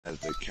as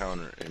the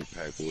counter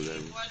impact or whatever.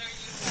 What are you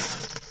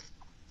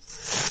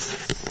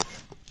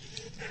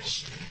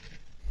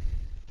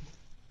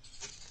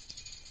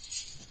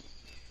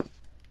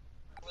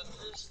Well,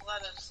 just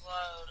let us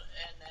load,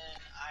 and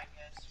then I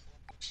guess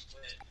we'll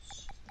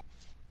switch.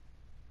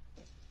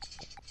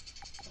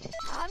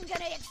 I'm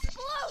gonna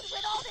explode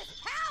with all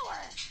this power!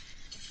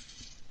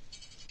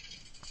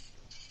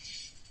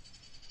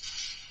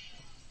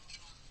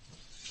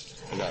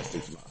 I gotta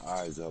fix my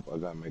eyes up. I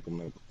gotta make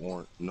him look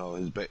orange. No,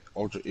 his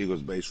Ultra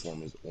Ego's base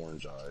form is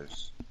orange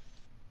eyes.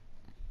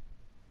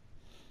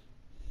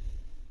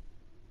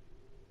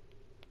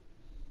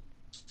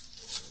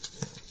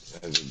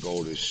 As a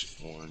goldish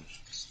orange.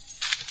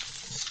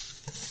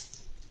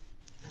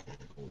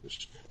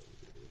 Goldish.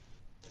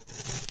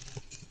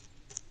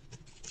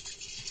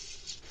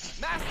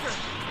 Master,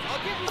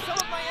 I'll give you some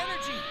of my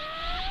energy.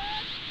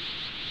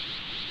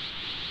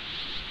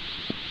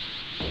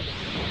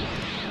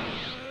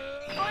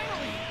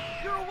 Finally,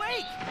 you're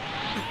awake.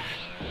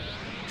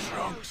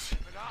 Trunks,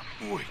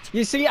 wait.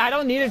 You see, I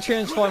don't need a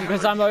transform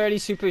because I'm already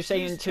Super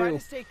Saiyan Try 2.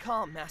 to stay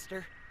calm,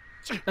 Master.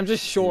 I'm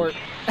just short.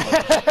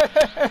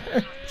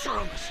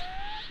 Trunks.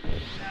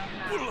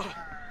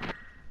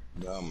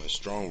 Now I'm a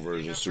strong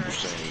version of Super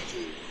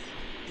Saiyan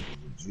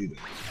 2. Vegeta.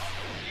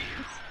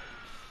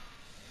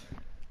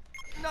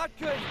 Not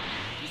good.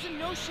 He's in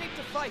no shape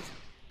to fight.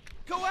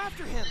 Go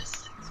after him.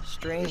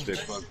 Strange. They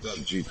fucked up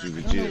G2 I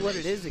don't know Vegeta. what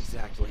it is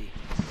exactly.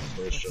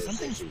 But Sure,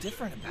 something's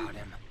different about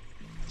him.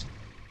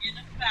 In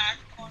the back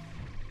corner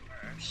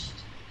first.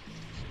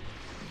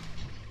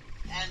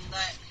 And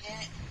let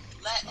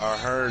I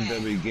heard they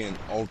be getting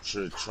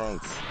Ultra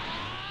Trunks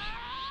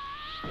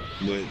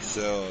with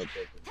Cell.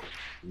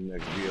 The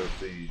next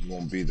DLC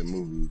won't be the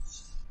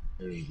movies.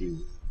 It'll be.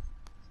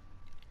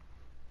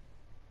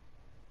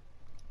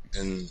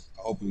 And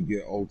I hope we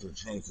get Ultra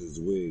Trunks as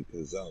wig,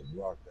 cause I'll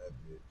rock that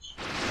bitch.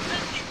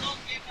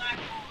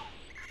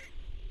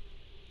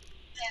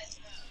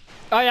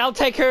 Alright, I'll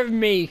take care of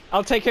me.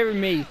 I'll take care of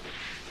me.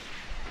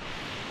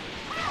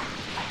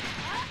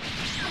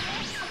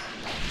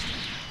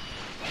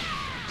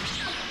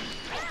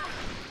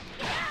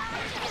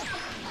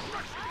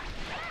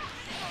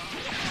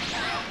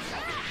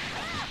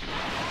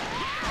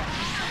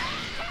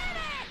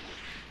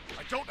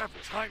 I don't have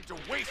time to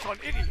waste on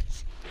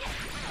idiots.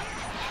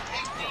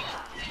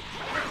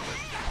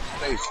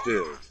 Stay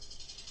still.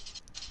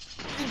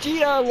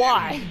 Vegeta,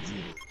 why?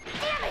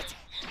 Damn it!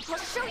 I'll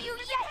show you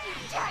yet, you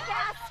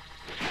jackass!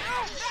 No,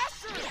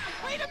 Master!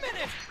 Wait a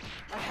minute!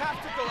 I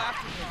have to go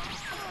after him.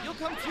 You'll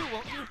come too,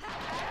 won't you?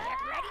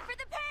 Get ready for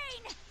the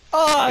pain!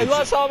 Oh, I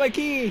lost all my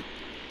ki.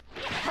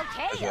 Okay,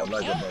 That's what I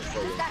like about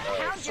you gotta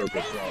pound your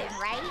Circle face in,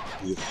 Frost. right?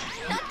 You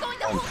Not going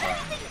to hold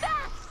anything back!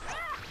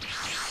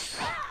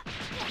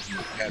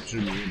 capture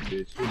me,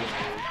 bitch.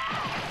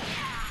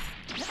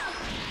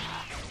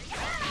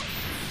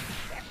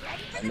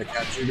 I'm gonna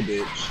capture the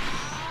bitch.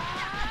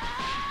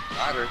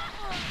 Got her.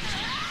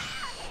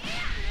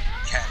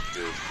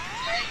 Captive.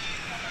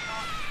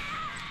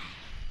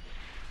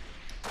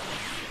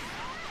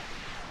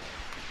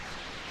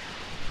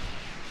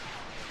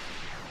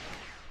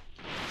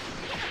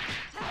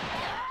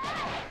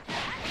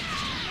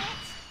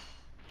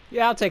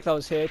 Yeah, I'll take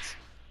those hits.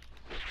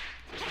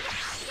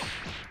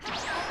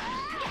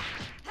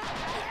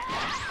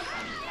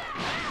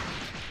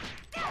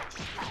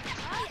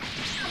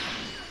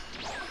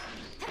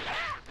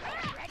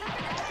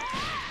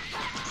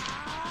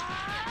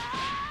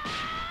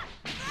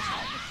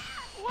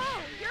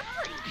 Whoa, you're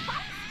pretty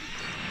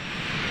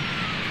feisty!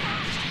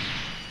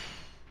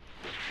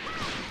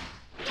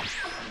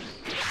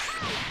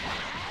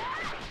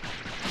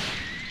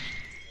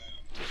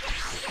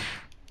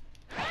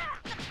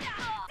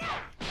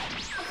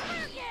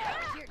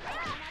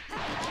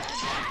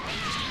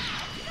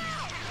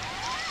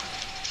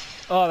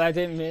 Oh, that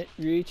didn't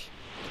reach.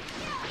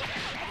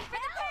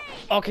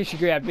 Okay, she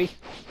grabbed me.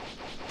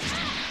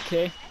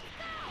 Okay.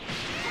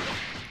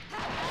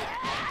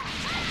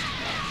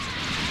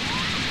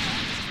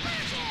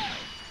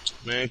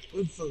 Man,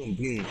 quit fucking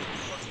being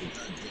fucking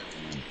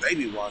goddamn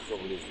baby wash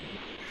over this.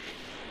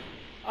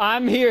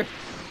 I'm here.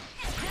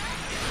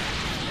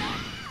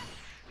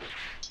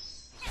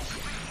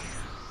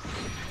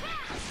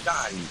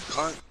 Die, you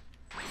cunt.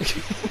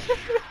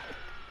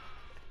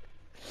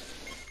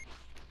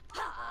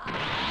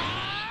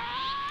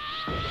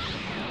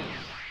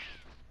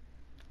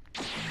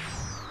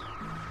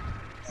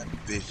 That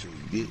bitch was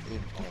getting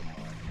on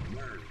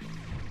my nerves.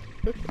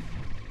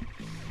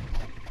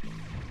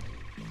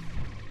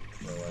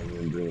 So I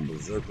didn't bring a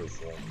berserker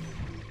for me.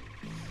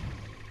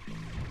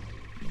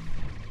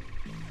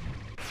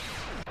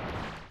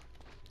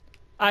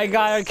 I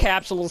got her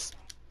capsules.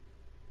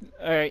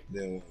 Alright.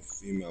 They were a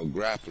female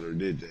grappler,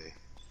 did they?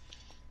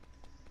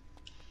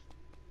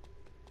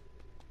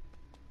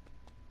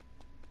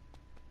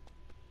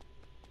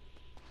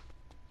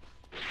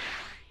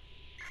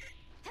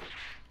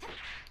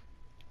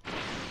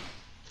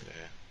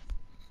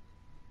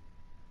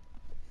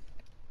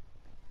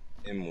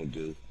 M will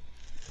do.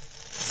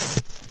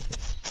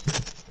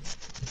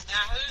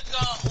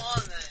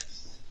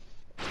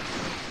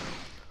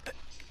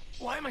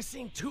 am I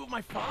seeing two of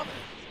my father?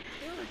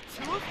 There are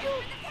two of you?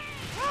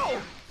 How?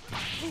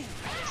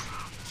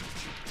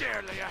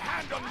 Dare lay a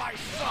hand on my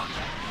son!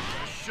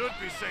 I should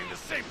be saying the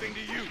same thing to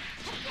you, you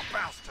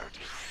bastard!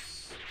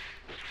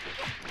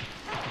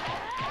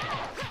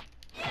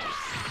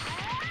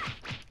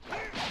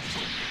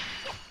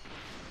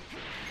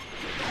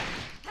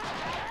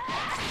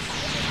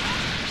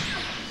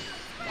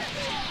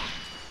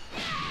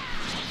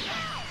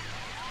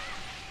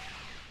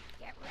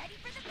 Get ready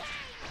for the pain!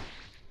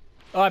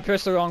 Oh, I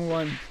pressed the wrong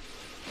one.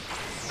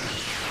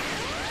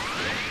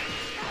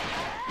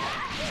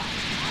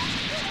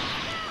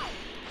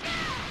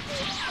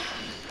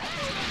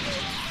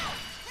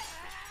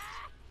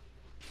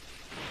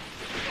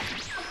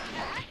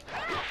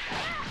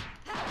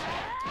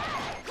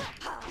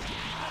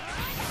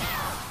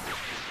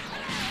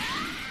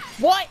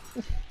 What?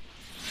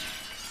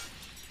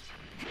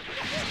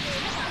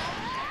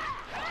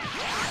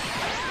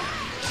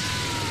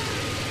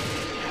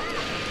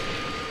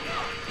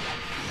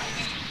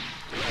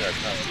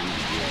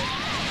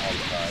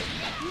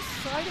 Whose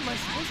side am I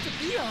supposed to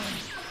be on?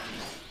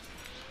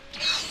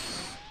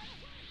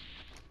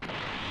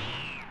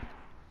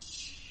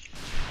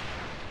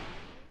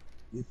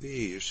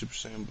 Yippee, you're Super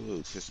Saiyan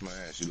Blue. Kiss my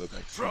ass. You look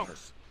like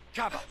Trunks,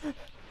 Kappa,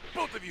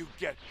 both of you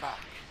get back.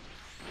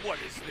 What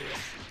is this?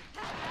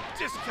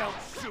 Discount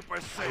Super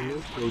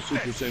Saiyan. Go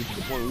Super Saiyan to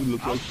the point we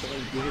look like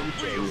Saiyan Blue.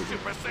 Real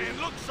Super Saiyan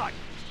looks like.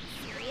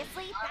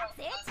 Seriously?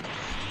 That's it?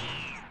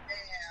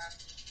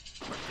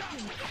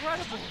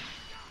 Incredible!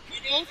 You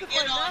need Both to of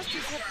get my on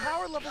masters have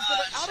power levels that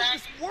are out of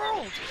this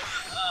world!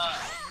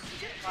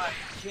 Right.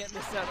 Can't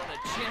miss out on a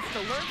chance to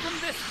learn from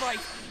this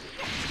fight!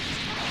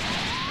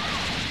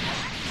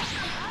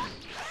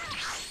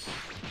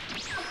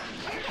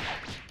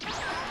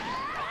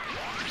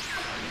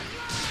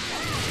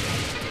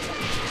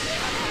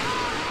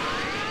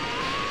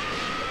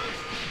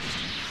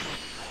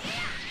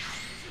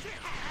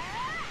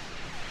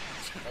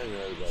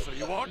 So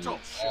you aren't all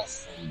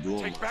shit.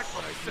 Take back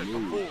what I said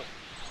before.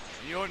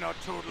 You're not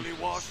totally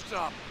washed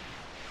up.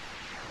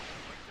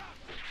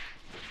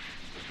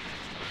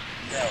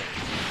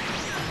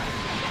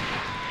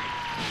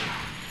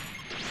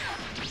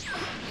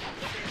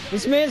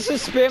 This man's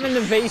just spamming the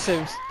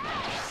evasives.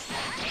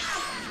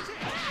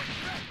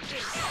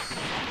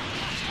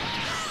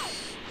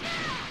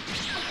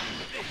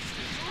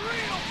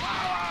 Real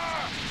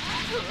power!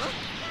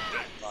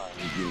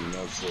 You give me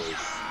no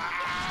choice.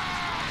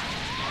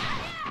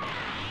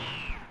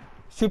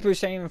 Super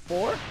Saiyan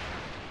 4?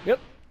 Yep.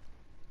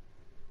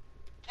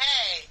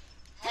 Hey!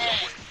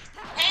 Hey!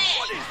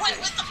 Hey! Quit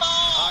with the ball!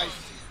 I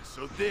see.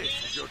 So this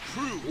is your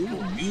true Ooh,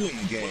 form. you in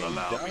the game. Will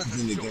allow me Dodge to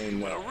in the show game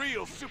you what now. a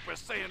real Super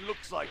Saiyan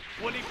looks like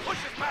when he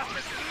pushes past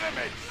his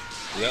limits.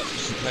 Yep,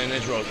 she's playing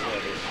this role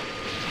together.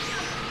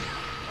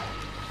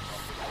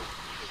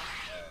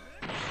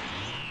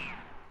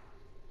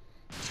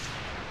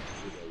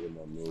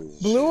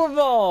 Blue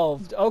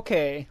evolved.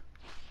 Okay.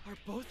 Are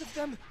both of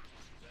them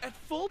at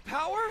full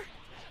power?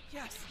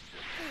 Yes,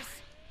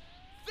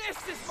 this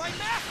is my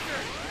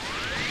master!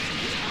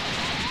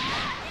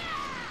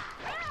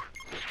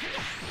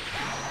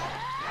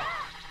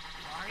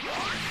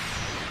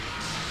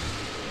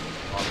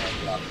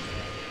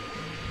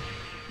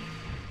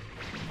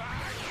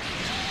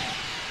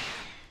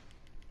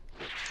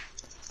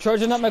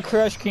 Charging up my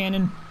crush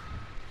cannon.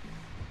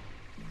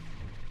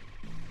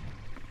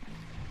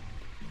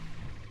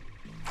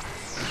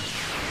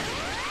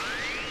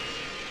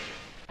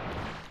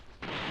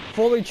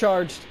 Fully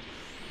charged.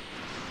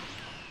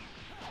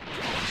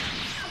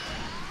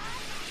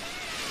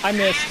 I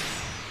missed.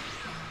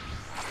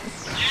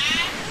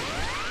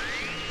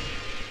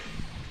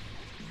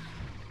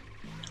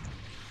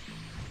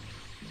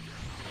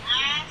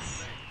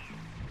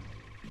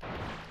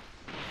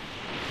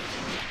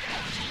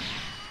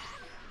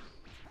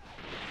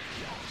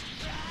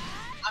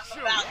 I'm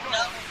about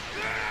done.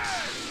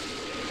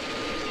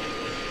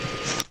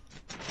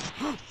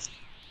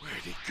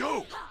 Where'd he go?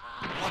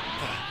 What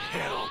the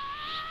hell?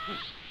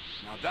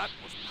 Now that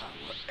was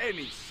power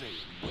any Saiyan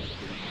would have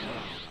been proud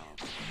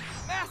of.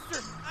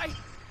 Master,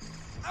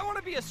 I want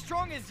to be as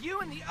strong as you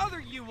and the other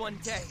you one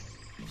day.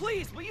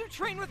 Please, will you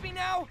train with me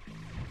now?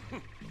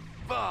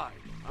 Fine.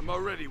 I'm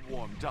already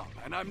warmed up,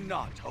 and I'm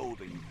not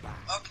holding back.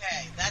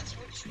 Okay, that's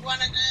what you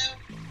want to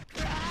do?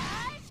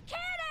 Crush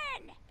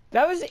cannon!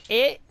 That was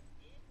it.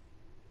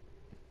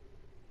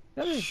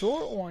 That was a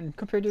short one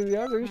compared to the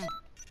others.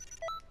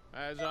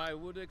 As I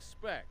would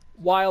expect.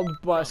 Wild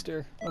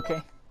Buster.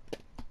 Okay.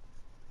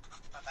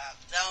 I'm about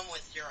done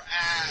with your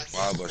ass.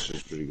 Wild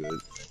Buster's pretty good.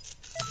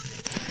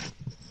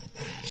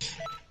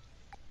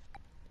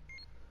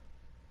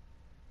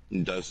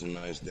 It does some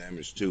nice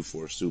damage too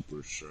for a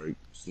super strike.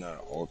 It's not an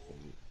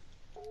ultimate.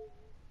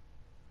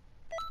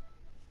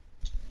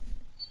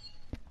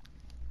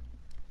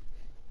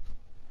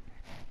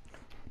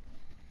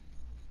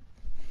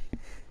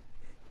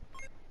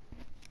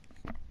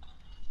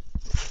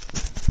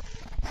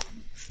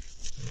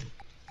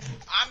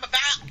 I'm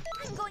about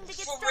I'm going to get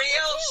for stronger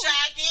real, too.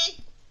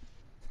 Shaggy.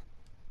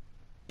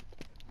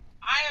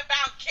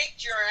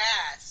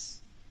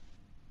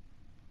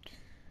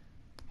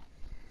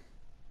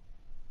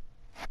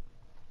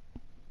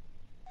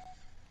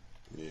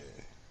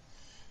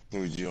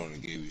 Luigi only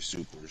gave you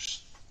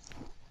supers.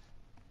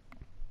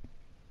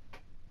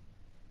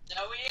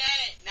 No, he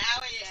ain't.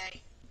 Now he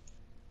ain't.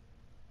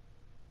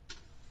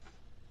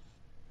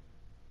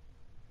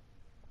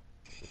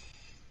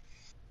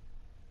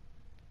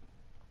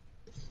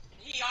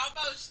 He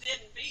almost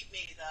didn't beat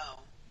me,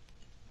 though.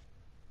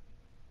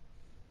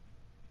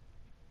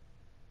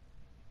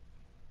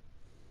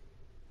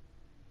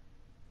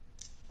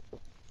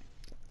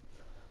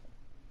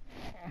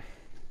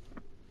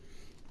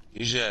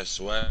 You should have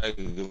swag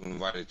and get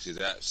invited to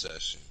that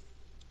session.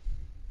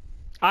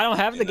 I don't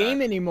have the And I,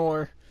 game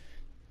anymore.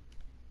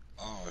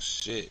 oh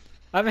shit.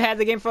 I haven't had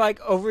the game for like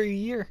over a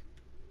year.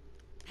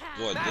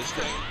 What, this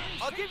Master, game?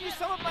 I'll give you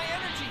some of my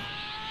energy.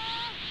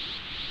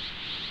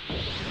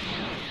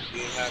 You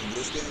didn't have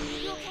this game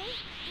anymore?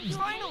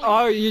 Finally.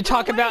 Oh, you You're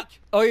talk about? awake.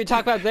 Oh, you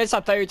talk about this? I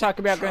thought you were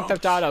talking about Grand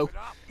Theft Auto.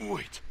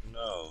 Wait,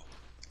 No.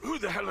 who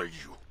the hell are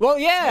you? Well,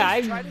 yeah,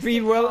 Try to I'd stay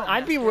be willing. calm,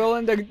 I'd be Master.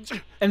 willing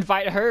to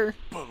invite her.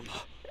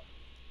 Bulma.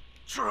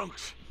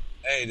 Trunks.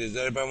 Hey, does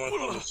everybody want to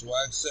come to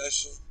swag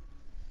session?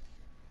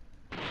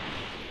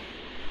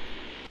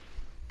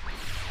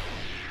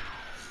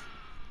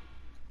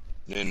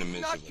 They're in the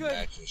midst Not of a good.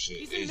 match and shit.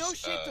 He's in no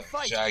shape to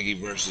fight. Shaggy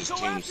versus Go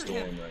Team after Storm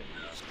him. right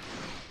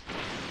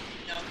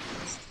now. No.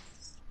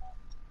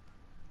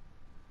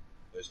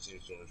 There's Team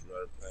Storm's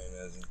brother playing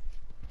as him.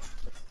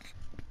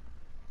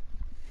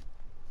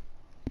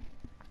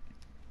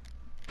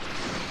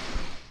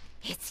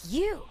 It's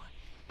you.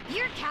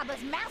 You're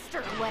Cabba's master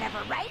or whatever,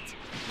 right?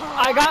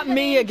 I got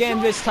me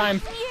again this time.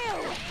 You.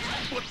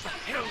 What the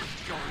hell is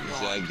going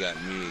on? Shag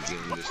got me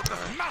again this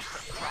time.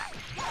 Master crap.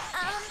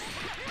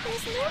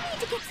 There's no need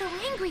to get so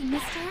angry,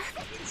 mister.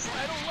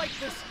 I don't like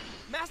this.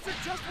 Master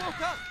just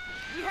woke up.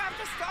 We have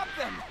to stop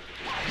them.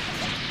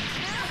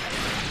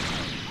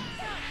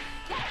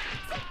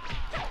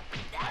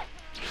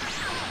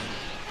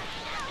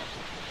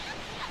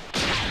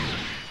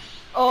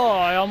 Oh,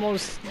 I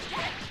almost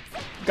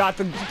got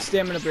the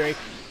stamina break.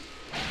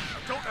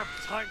 I don't have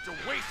time to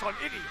waste on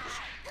idiots.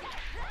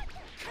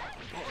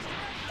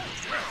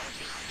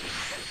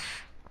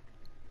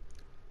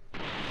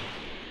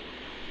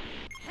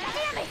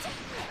 Damn it!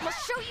 I'll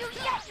show you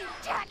yet, you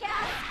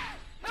jackass!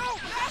 No,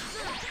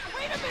 Master!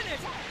 Wait a minute!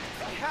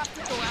 We have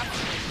to go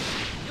after him.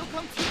 You'll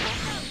come too.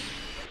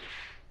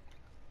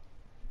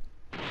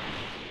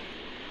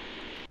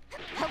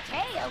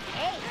 Okay,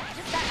 okay.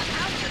 Just gotta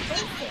pound your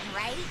face in,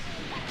 right?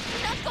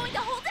 You're not going to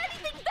hold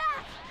anything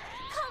back!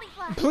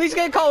 Cauliflower! Please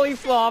get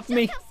cauliflower off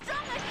me. How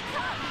strong I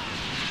become!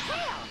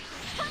 Tail!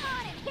 Come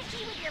on and hit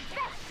me with your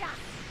best shot!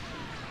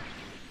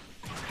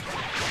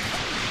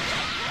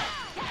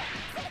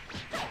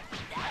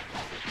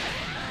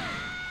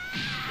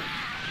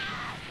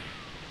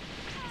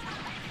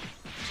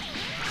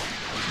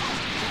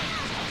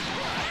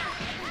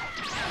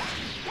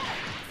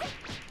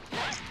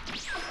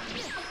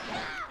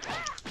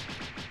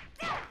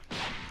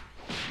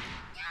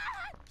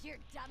 You're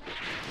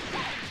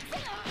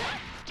dumbass!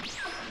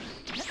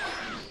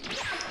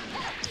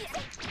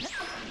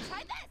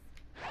 Try this!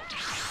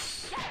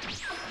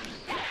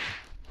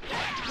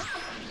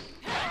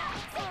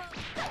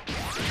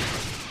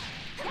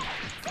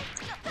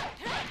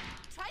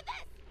 Try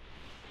this!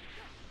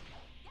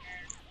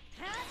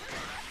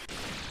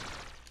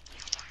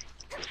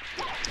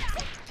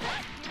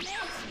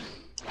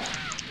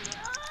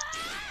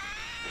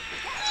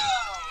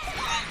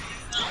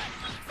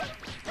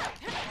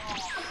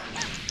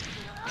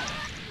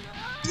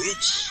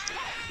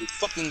 Bitch! You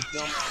fucking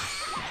dumb.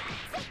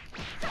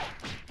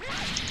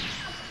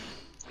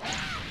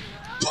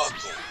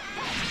 Buckle.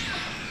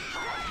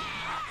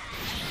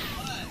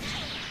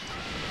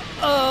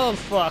 Oh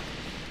fuck.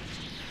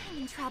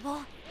 I'm in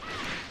trouble.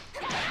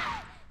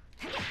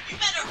 You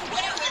better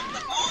quit with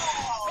the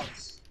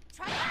balls.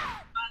 Try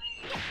that!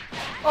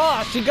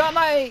 Oh,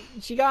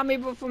 she got me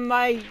before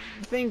my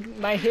thing,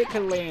 my hit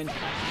could land.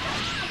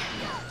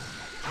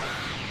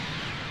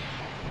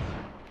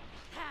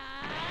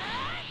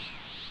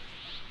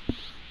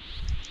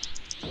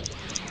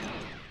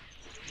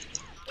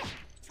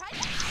 Try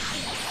that!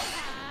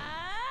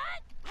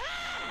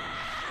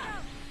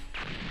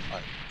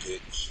 Alright,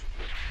 bitch.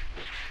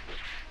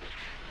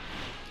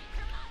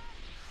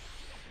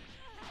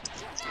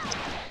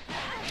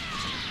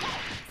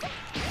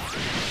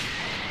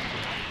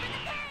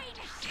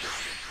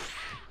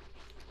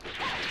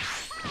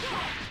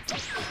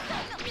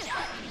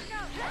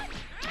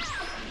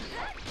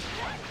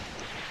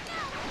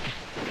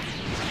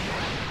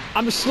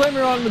 I'm a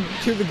slammer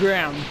to the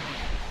ground.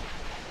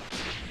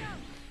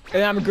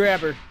 And I'm a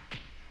grabber.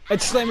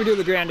 And slam her to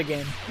the ground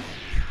again.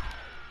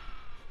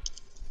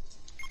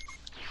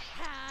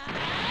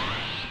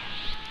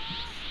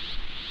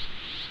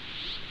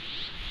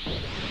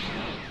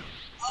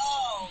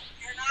 Oh,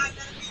 you're not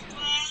gonna be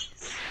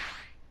friends?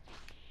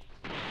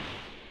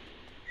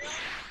 Really?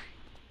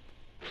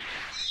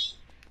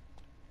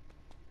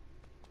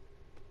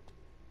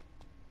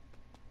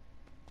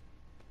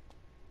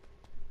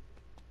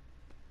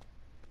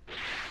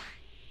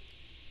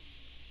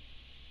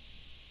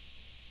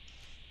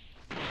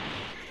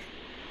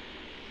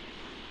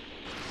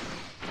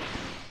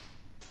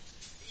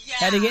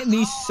 Had to get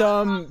me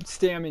some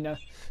stamina.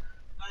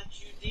 But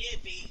you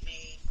did beat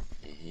me.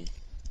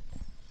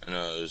 And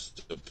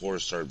the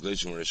ports start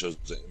glitching where it shows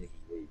the images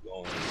where you're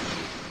going.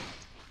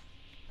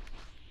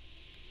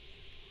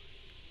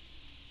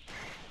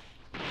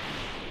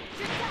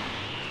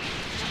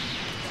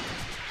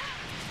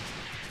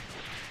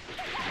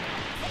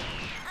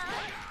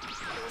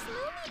 There's no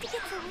need to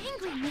get so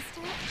angry,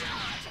 mister.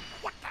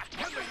 What the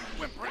hell are you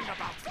whimpering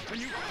about? Can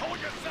you call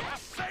yourself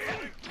a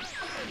Saiyan?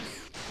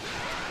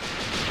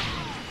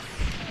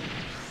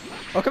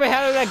 Oh, come on,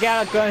 how did that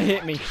guy gonna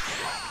hit me?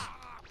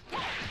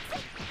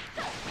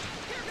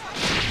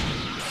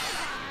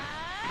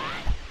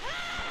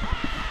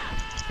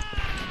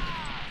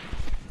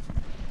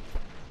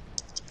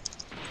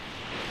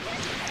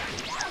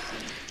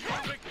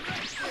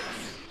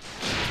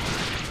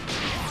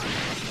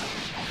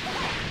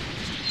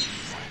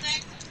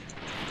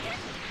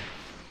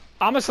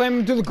 I'm gonna slam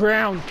him to the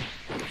ground.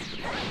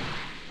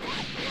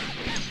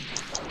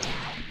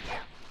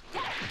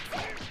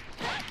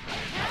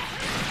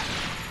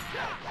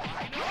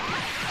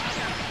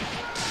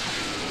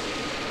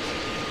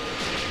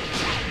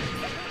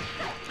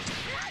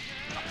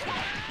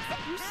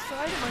 Whose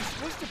side am I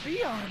supposed to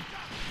be on?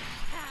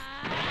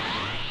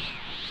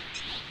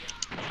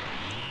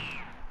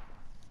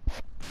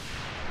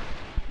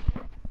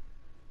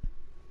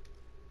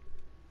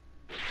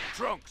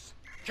 Trunks,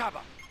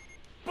 Kappa,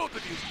 both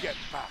of you get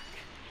back.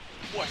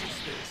 What is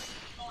this?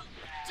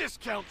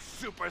 Discount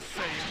Super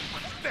Saiyan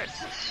pathetic.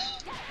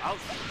 I'll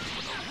show you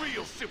what a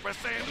real Super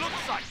Saiyan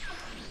looks like.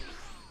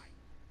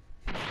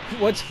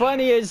 What's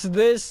funny is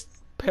this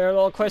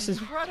parallel quest is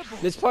Incredible.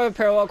 this part of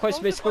parallel quest is Both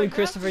of basically my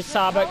Christopher masters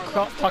have Sabat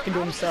power levels talking to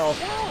that are out of himself.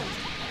 this world.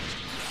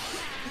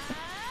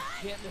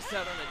 Can't miss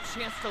out on a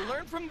chance to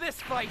learn from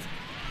this fight.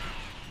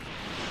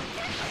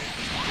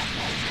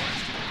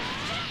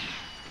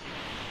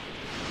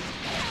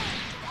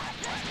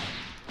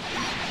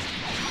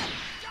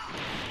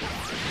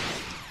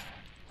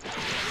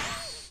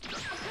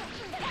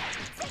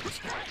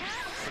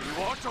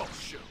 You are all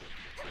show.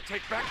 I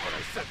take back what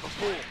I said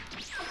before.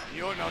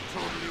 You're not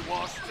totally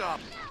washed up.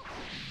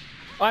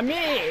 I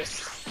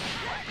missed.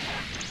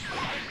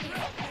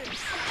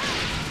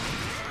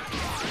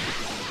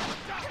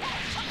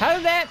 How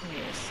did that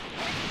miss?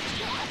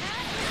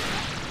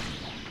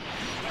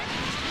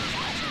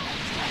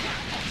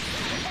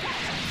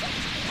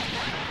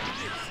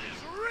 This is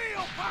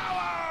real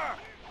power!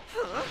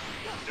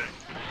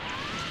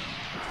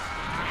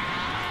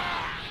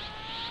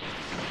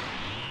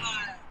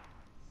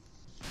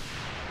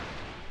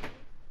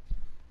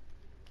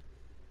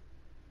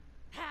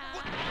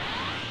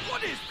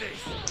 What is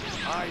this?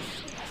 I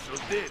see. So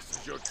this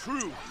is your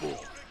true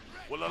form.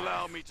 Will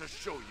allow me to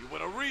show you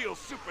what a real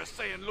Super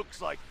Saiyan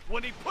looks like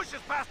when he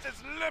pushes past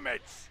his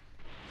limits.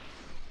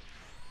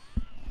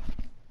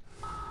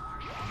 Are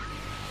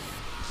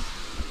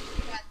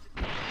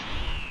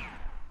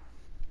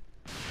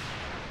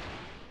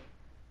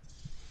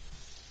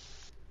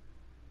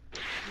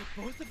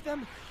both of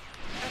them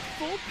at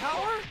full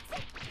power?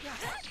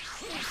 Yes.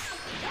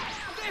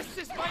 This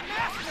is my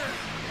master!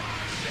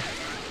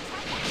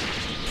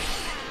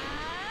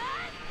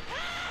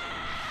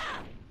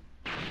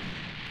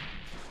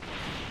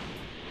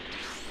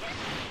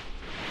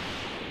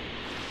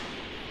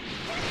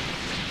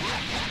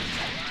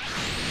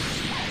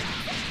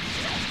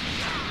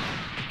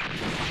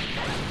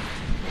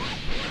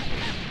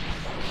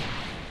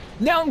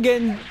 Now I'm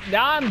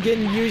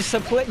getting used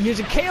to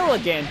using Kale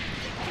again.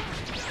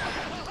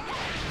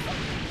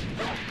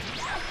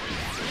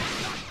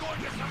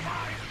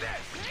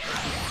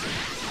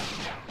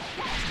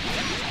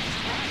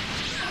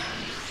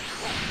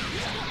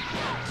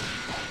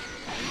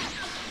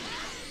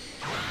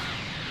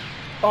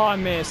 Oh, I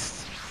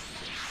missed.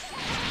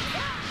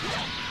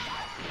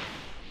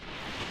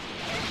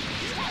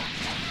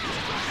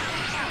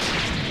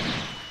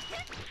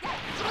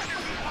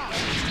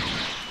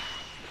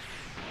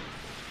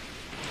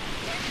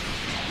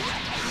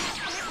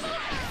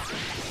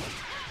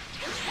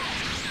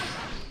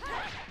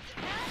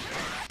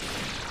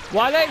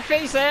 Why'd I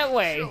face that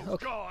way?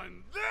 Choke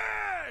on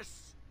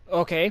this!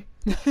 Okay.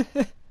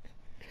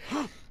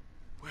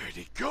 Where'd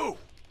he go?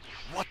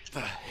 What the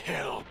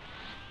hell?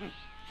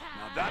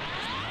 Now that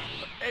was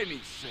power any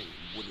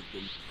Saiyan would have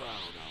been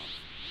proud of.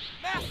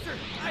 Master,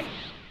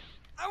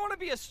 I want to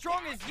be as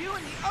strong as you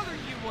and the other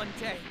you one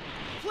day.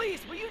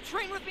 Please, will you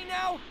train with me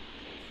now?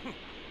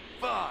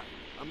 Fine.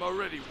 I'm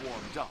already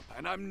warmed up,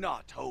 and I'm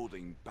not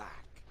holding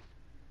back.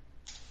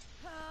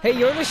 Hey,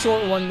 you're the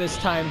short one this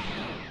time.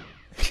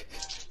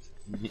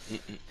 An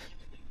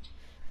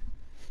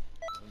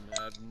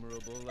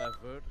admirable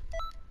effort.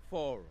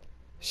 Forward.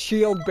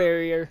 Shield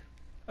barrier.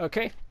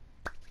 Okay.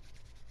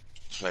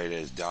 Played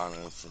as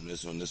Donna from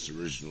this one. This is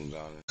the original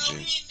Donna. So he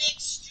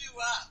mixed you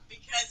up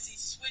because he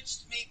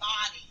switched me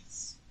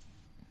bodies.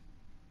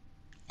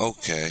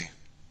 Okay.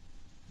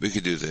 We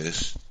could do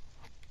this.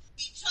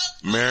 He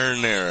took my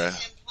Marinara.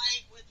 body and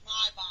played with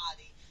my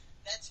body.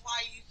 That's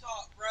why you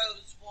thought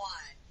Rose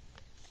won.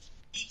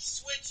 He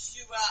switched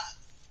you up.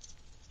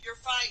 You're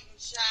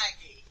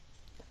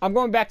I'm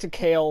going back to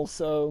Kale,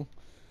 so.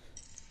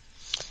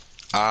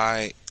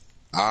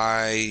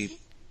 I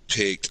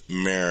picked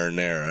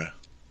Marinara.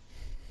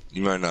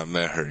 You might not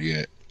met her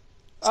yet.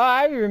 Oh,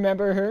 I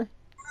remember her.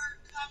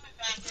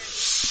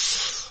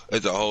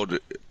 It's a whole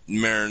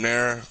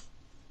Marinara.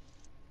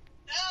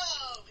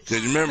 Cause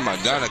you remember my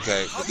Donna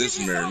cake, but this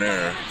is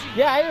Marinara.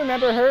 Yeah, I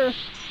remember her.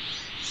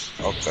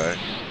 Okay.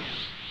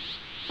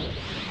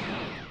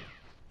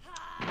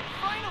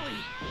 Finally,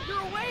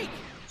 you're awake.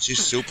 She's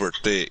super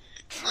thick.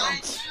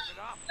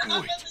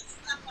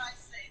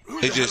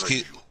 He just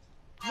keep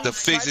the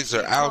physics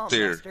are out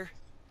there.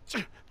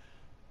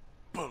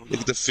 Look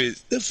at the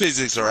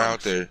physics are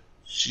out there.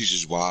 She's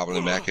just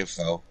wobbling back and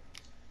forth.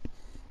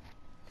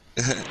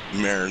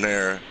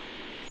 Marinara.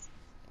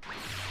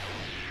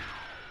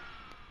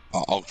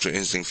 An ultra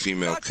instinct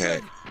female Not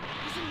cat. good.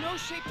 He's in no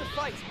shape to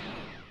fight.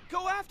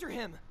 Go after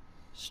him.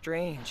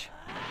 Strange.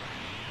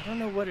 I don't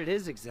know what it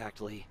is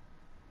exactly,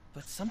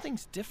 but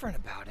something's different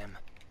about him.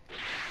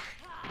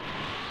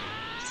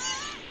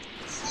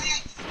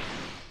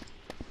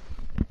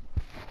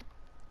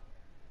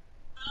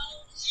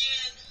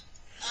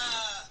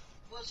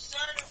 Was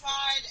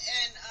certified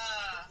and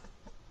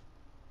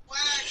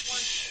flagged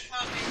once you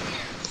come in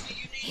here. So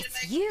you need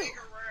to make a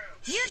bigger room.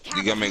 You're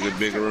You gotta make a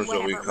bigger room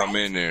so we can come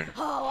in there.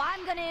 Oh,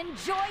 I'm gonna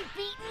enjoy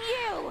beating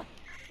you.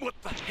 What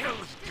the hell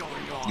is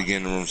going on? You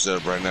getting the room set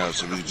up right now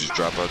so we can just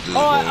drop out this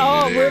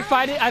Oh, room in we're there.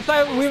 fighting. I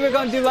thought we were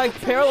gonna do like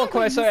parallel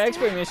quests or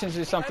expert missions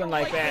or something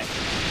like that.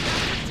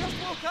 Just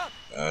woke up.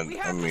 We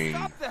I have to mean,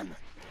 stop them.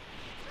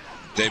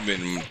 they've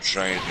been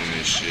trained in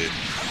this shit.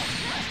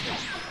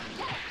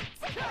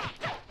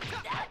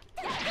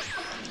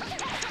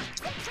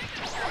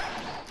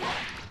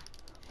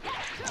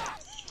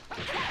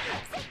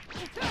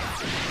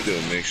 We do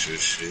a mixture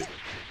of shit.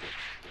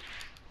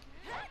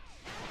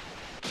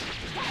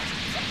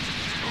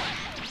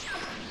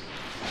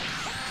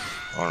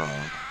 Hold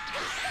on.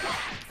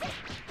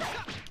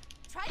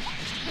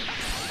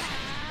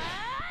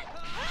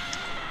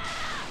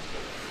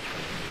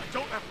 I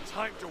don't have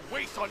time to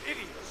waste on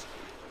idiots.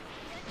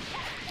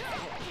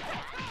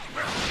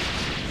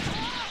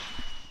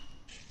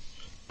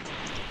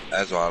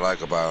 That's what I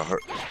like about her.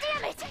 Damn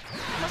it!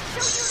 I'll show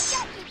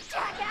you again, you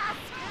jackass!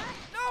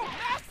 No,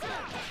 Master!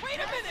 Wait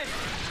a minute!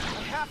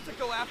 I have to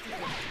go after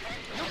him.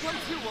 You'll come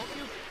too, won't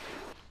you?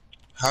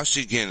 How's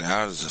she getting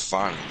out of the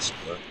finals,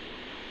 bro?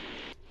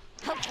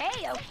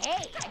 Okay.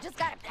 I just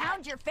gotta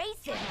pound your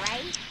face in,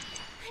 right?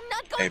 I'm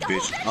not Hey, going to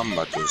bitch, hold I'm anything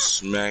about to back.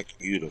 smack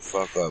you the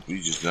fuck up.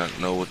 You just not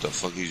know what the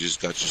fuck you just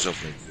got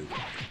yourself into.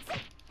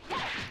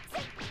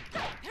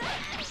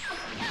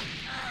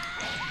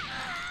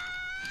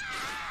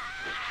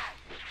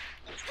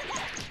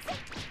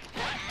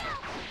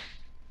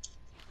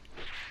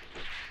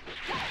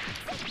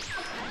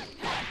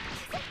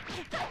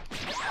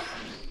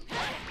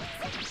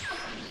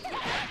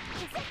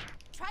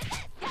 Try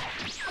this.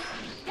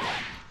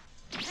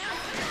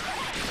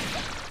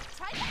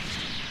 Try this.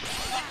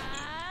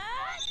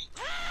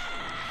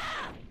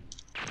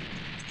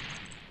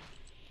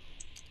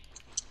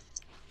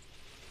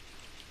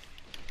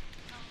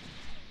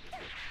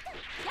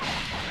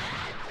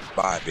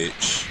 Bye,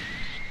 bitch.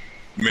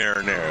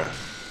 Marinara.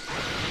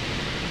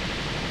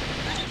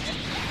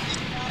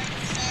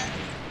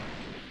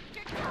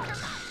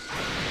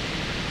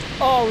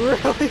 Oh,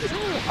 really?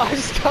 I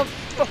just got.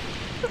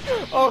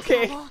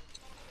 Okay.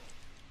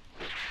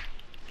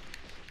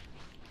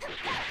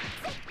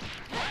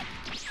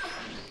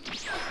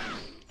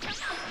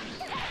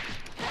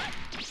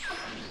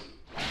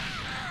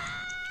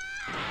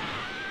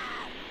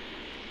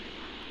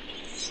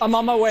 I'm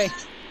on my way.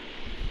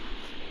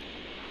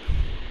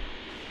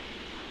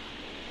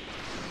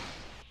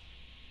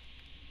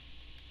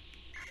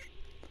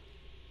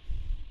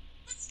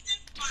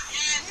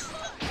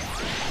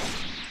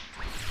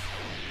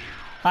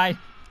 Hi.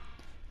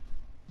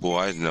 Boy,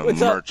 I know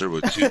What's up? murder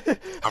with two.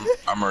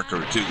 I murdered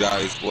with two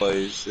guys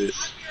play shit.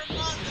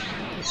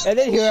 And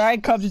then here I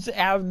come just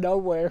out of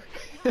nowhere.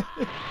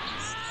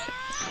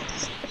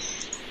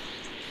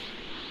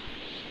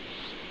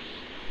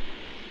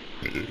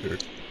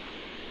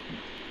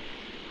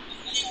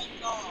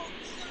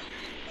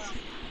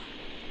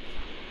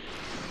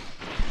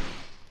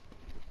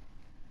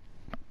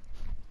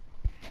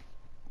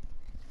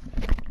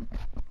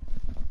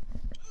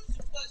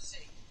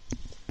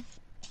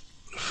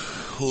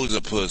 Who's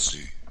a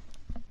pussy?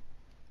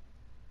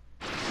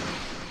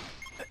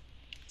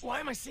 Why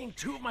am I seeing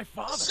two of my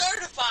fathers?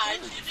 Certified.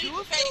 You need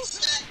to pay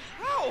set.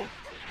 How?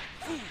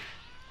 Don't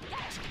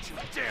you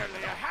dare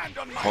lay a hand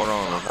on my Hold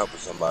on, I'm son. helping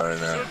somebody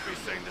now. Should be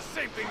saying the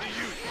same thing to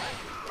you,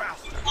 you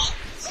bastard.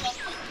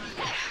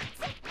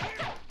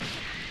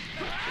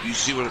 You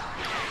see what?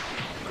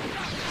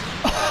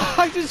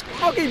 I just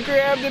fucking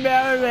grabbed him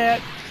out of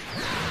that.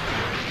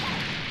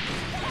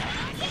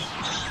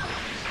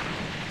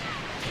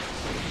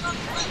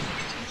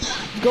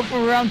 Go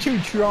for round two,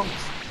 Trunks.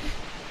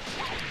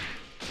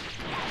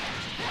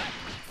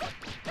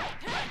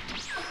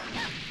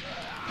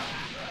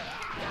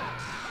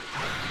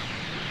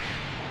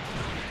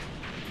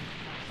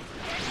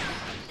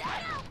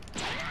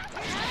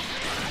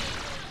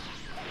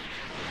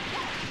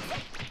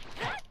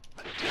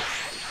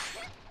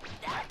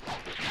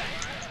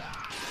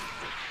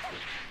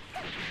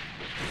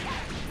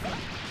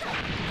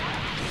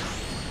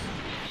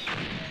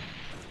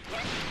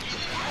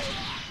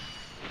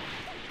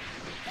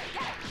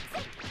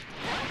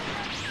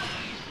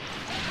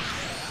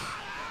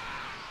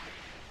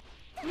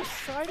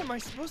 side am I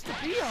supposed to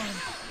be on?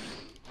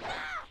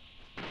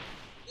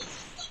 This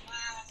is the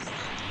last.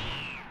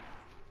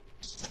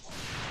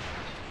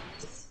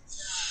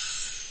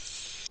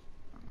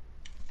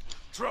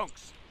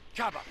 Trunks,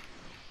 Kappa,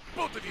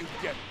 both of you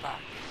get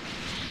back.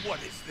 What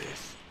is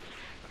this?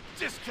 A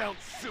discount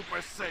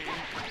Super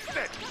Saiyan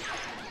pathetic.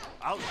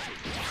 I'll show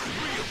you what a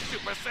real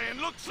Super Saiyan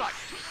looks like.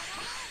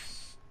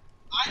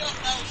 I don't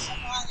know,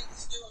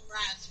 somebody's doing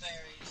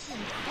raspberries.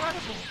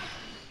 Incredible!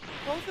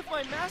 Both of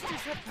my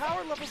masters have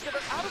power levels that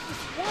are out of this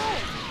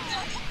world!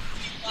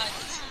 But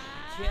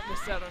Can't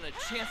miss out on a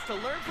chance to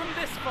learn from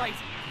this fight!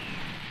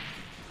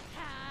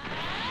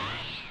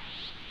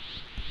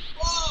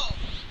 whoa!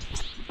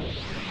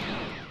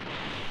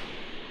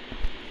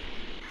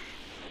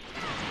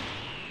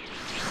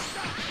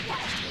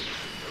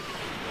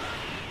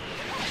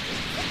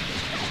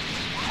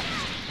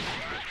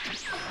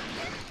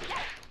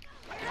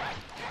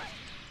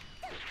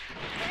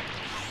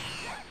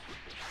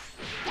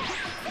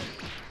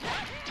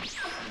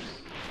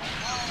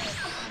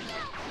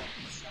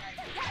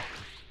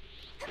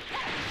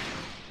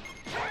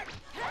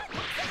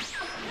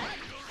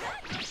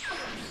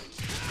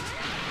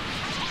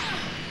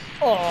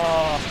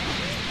 Oh,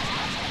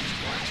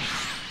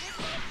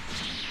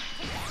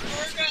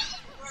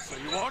 So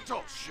you aren't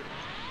all sure.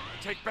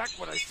 I take back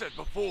what I said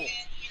before.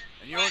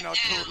 And you're not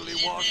totally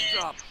washed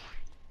up.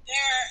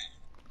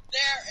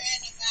 They're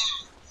in a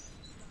match.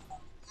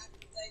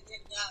 After they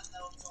get done,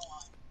 they'll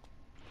join.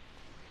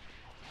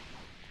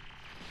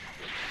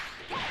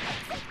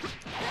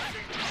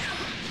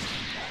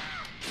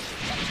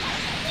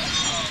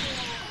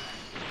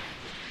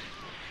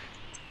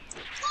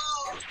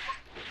 Whoa!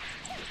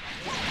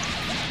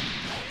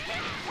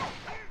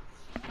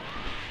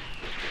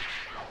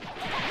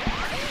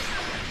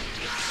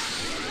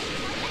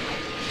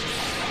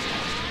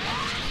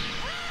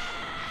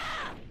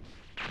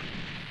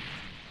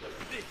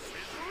 This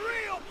is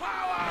real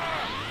power!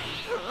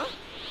 Huh?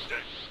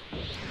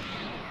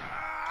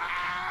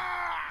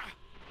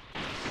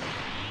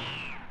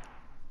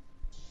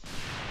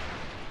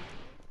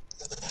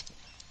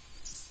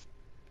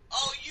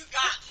 Oh, you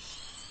got me.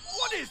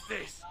 What is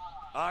this?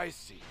 I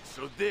see.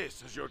 So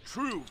this is your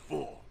true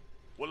form.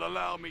 Will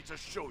allow me to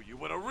show you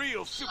what a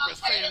real Super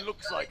Saiyan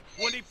looks like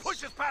when he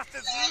pushes past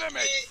his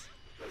limits.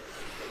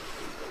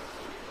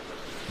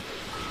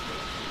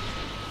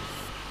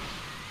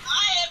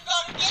 I am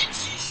gonna get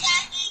you,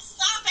 Shaggy!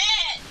 Stop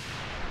it!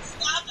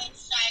 Stop it,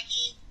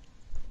 Shaggy!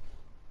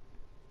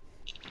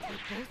 Are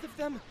both of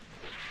them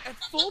at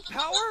full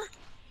power?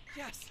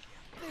 Yes,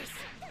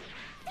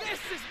 this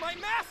is my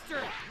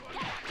master!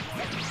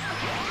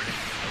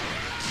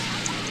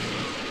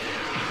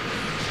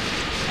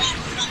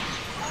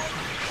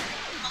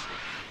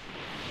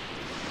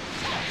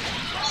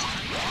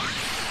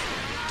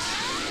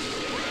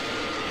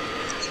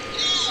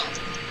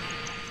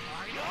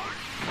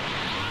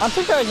 I'm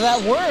surprised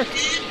that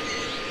worked.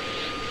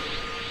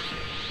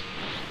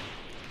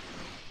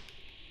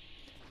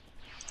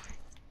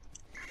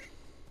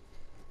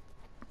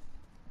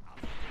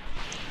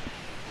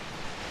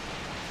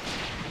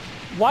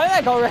 Why did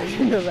I go right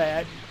into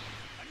that?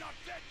 I'm not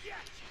dead yet.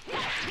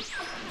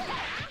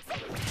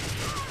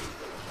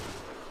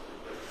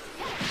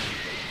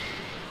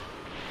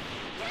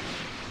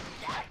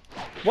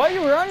 Why are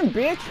you running,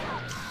 bitch?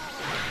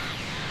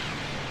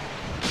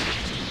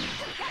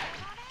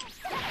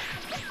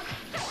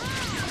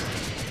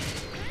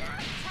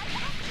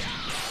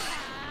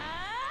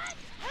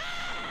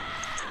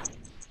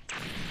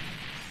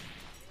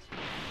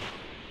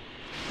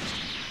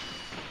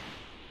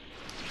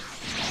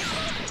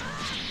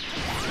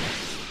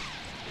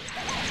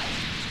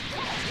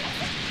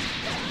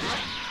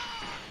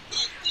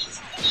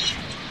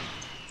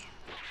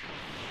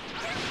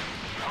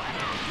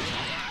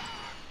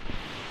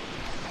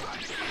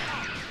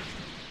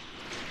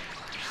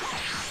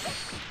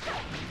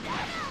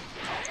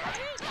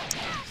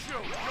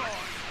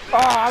 Oh,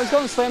 I was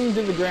going to slam him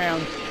to the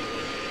ground.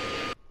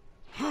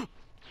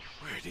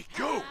 Where'd he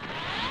go?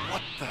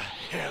 What the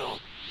hell?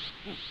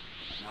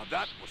 Now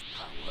that was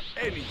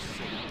power any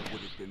Saiyan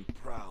would have been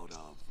proud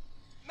of.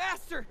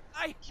 Master,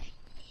 I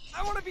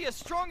want to be as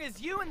strong as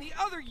you and the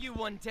other you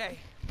one day.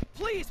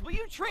 Please, will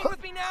you train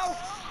with me now?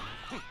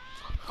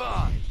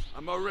 Fine.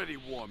 I'm already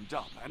warmed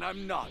up, and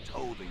I'm not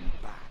holding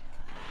back.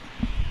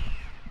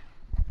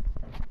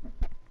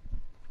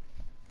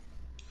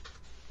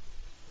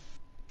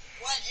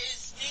 What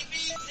is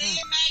DBZ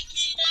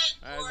making it?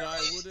 As I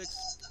would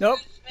expect. Nope,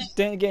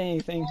 didn't get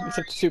anything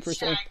except Super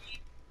Saiyan.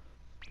 Shaggy?